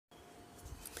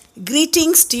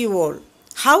Greetings to you all.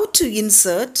 How to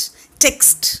insert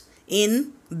text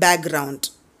in background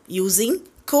using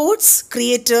Codes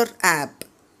Creator app.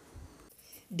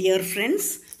 Dear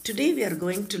friends, today we are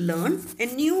going to learn a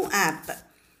new app,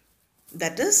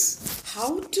 that is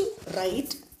how to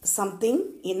write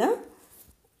something in a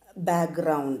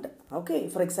background. Okay,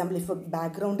 for example, if a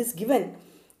background is given,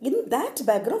 in that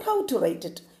background how to write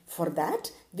it? For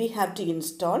that we have to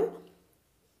install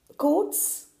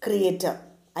Codes Creator.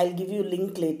 I'll give you a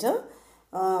link later.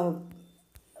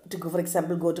 To go, for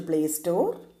example, go to Play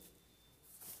Store,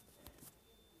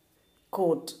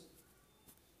 Code,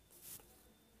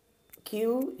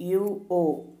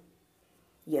 QUO.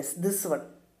 Yes, this one.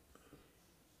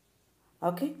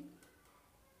 Okay,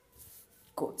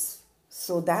 Codes.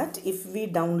 So that if we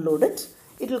download it,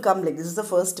 it will come like this. Is the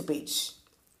first page.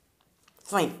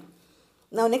 Fine.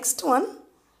 Now next one.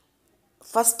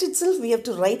 First itself we have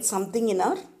to write something in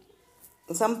our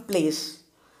some place.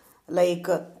 Like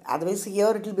otherwise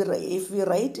here it will be, if we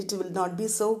write it will not be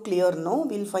so clear, no,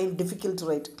 we'll find difficult to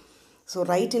write. So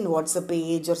write in WhatsApp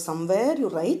page or somewhere you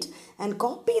write and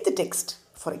copy the text.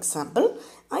 For example,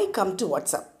 I come to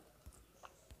WhatsApp.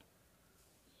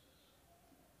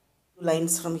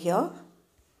 Lines from here.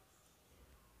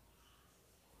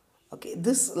 Okay,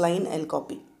 this line I'll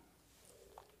copy.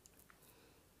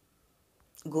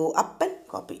 Go up and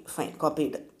copy. Fine,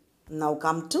 copied. Now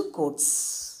come to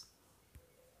Codes.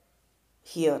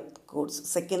 Here, Codes.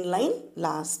 Second line,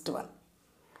 last one.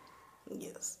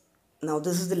 Yes. Now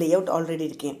this is the layout, already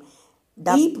it came.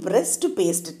 Deep press to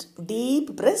paste it.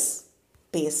 Deep press,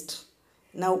 paste.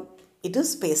 Now it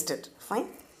is pasted. Fine.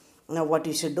 Now what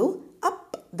you should do?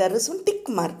 Up, there is one tick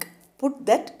mark. Put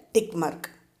that tick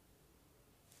mark.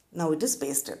 Now it is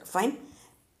pasted. Fine.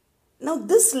 Now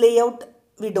this layout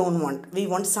we don't want. We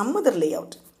want some other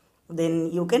layout.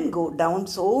 Then you can go down.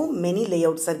 So many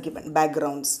layouts are given.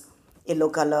 Backgrounds. Yellow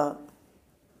color.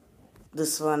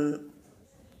 This one.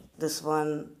 This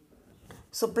one.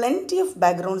 So plenty of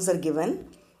backgrounds are given.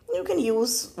 You can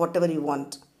use whatever you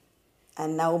want.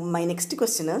 And now my next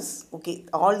question is, okay,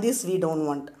 all this we don't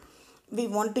want. We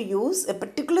want to use a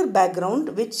particular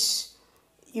background which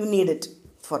you need it.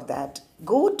 For that,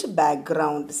 go to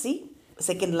background. See,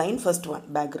 second line, first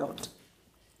one, background.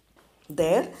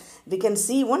 There we can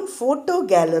see one photo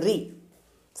gallery.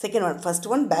 Second one, first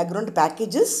one, background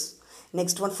packages.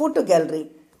 Next one, photo gallery.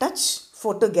 Touch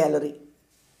photo gallery.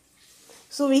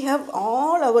 So we have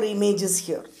all our images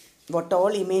here. What all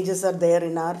images are there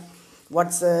in our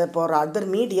WhatsApp or other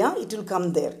media, it will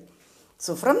come there.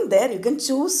 So from there you can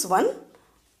choose one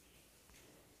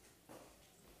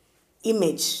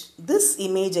image. This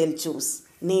image I'll choose.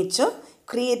 Nature,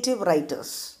 creative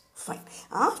writers. Fine.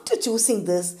 After choosing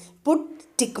this,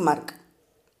 put tick mark.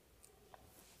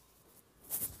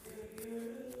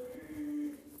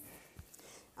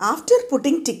 After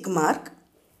putting tick mark,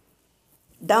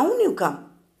 down you come.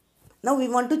 Now we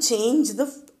want to change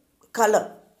the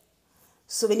color.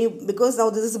 So when you, because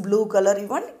now this is blue color,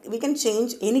 we can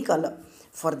change any color.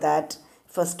 For that,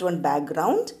 first one,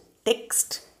 background,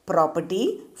 text,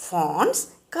 property,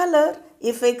 fonts, color,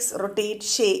 effects, rotate,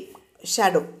 shape,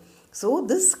 shadow. So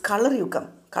this color you come.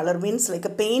 Color means like a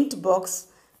paint box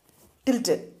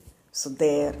tilted. So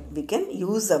there we can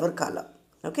use our color.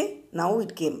 Okay. Now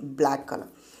it came black color.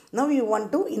 Now you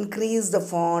want to increase the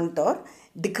font or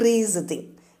decrease the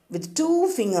thing. With two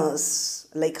fingers,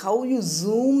 like how you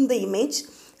zoom the image,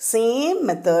 same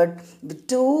method with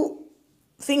two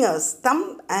fingers,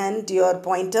 thumb and your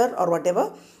pointer or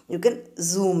whatever, you can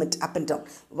zoom it up and down.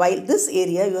 While this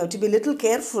area you have to be a little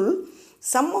careful.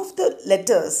 Some of the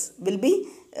letters will be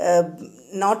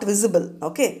not visible.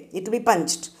 Okay, it will be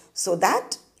punched. So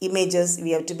that images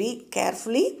we have to be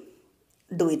carefully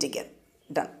do it again.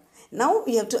 Done. Now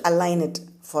we have to align it.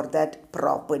 For that,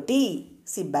 property.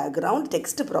 See, background,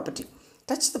 text, property.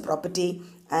 Touch the property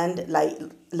and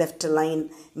left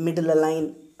align, middle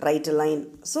align, right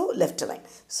align. So left align.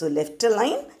 So left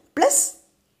align plus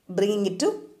bringing it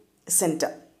to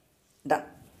center. Done.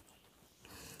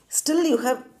 Still you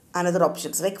have another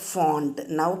options like font.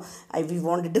 Now we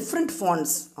want different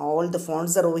fonts. All the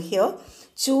fonts are over here.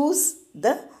 Choose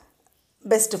the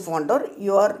best font or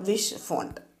your wish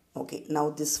font. Okay, now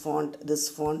this font, this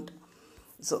font.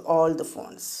 So all the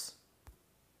fonts.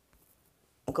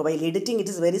 Okay, while editing it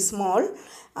is very small.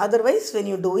 Otherwise when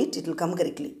you do it, it will come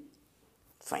correctly.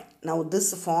 Fine. Now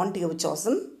this font you have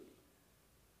chosen.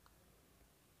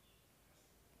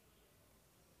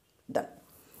 Done.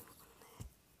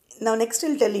 Now next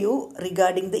I'll tell you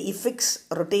regarding the effects,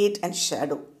 rotate and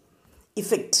shadow.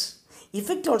 Effect.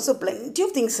 Effect also plenty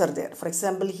of things are there. For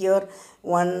example, here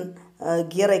one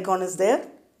gear icon is there.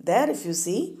 There if you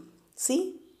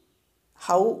see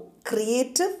how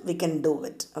creative we can do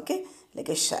it. Okay, like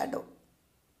a shadow.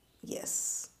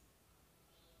 Yes,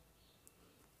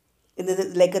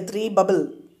 like a three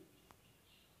bubble,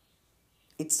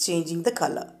 it's changing the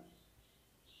color.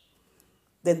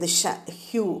 Then the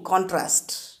hue,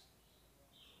 contrast.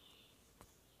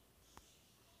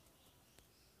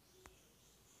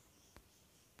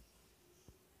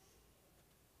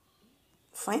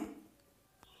 Fine.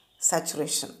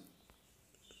 Saturation.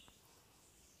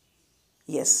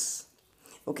 Yes.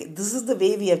 Okay, this is the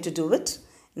way we have to do it.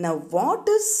 Now, what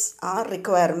is our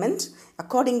requirement?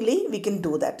 Accordingly, we can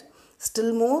do that.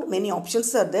 Still more, many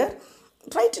options are there.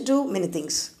 Try to do many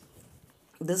things.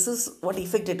 This is what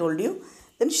effect I told you.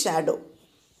 Then shadow.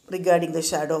 Regarding the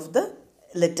shadow of the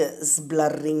letters,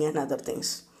 blurring and other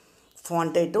things.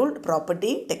 Font I told,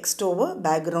 property, text over,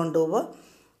 background over.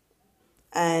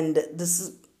 And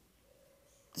this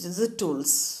is the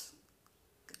tools.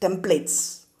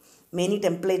 Templates. Many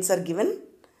templates are given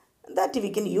that we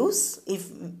can use if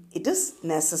it is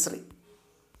necessary.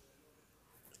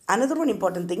 Another one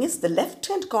important thing is the left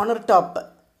hand corner top.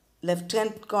 Left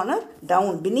hand corner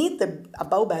down beneath the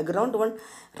above background one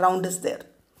round is there.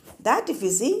 That if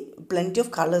you see, plenty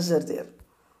of colors are there.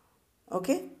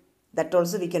 Okay, that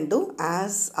also we can do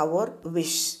as our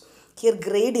wish. Here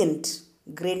gradient.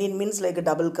 Gradient means like a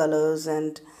double colors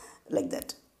and like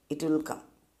that. It will come.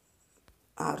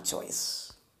 Our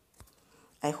choice.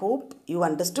 I hope you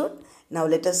understood. Now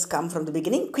let us come from the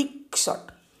beginning. Quick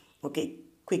shot. Okay,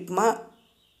 quick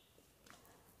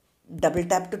double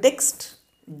tap to text,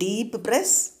 deep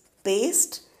press,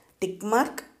 paste, tick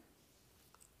mark.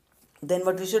 Then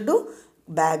what we should do?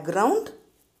 Background,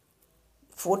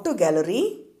 photo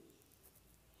gallery,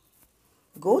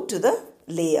 go to the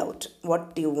layout.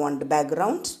 What do you want?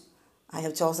 Background. I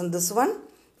have chosen this one.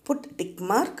 Put tick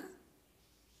mark.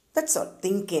 That's all.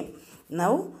 Thing came.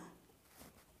 Now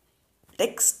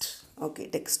text. Okay,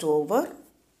 text over.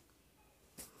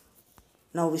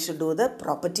 Now we should do the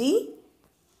property,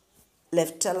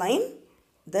 left align,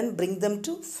 then bring them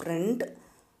to front.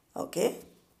 Okay,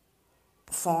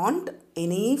 font,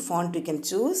 any font you can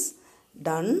choose.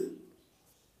 Done.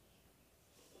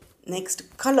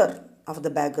 Next, color of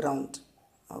the background.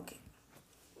 Okay,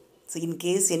 so in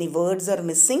case any words are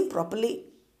missing, properly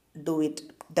do it.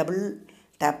 Double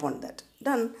tap on that.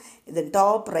 Done. In the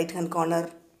top right hand corner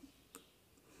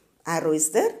arrow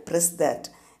is there. Press that.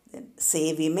 Then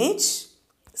save image.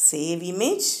 Save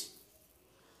image.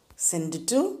 Send it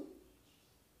to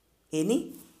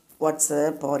any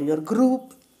WhatsApp or your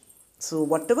group. So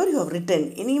whatever you have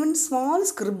written, in even small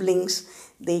scribblings,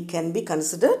 they can be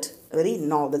considered very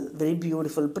novel, very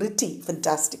beautiful, pretty,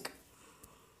 fantastic.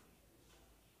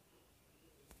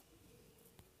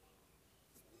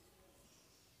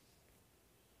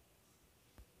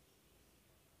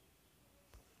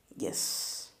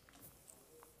 Yes.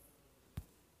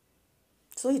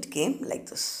 So it came like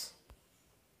this.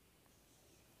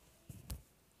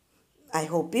 I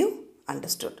hope you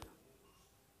understood.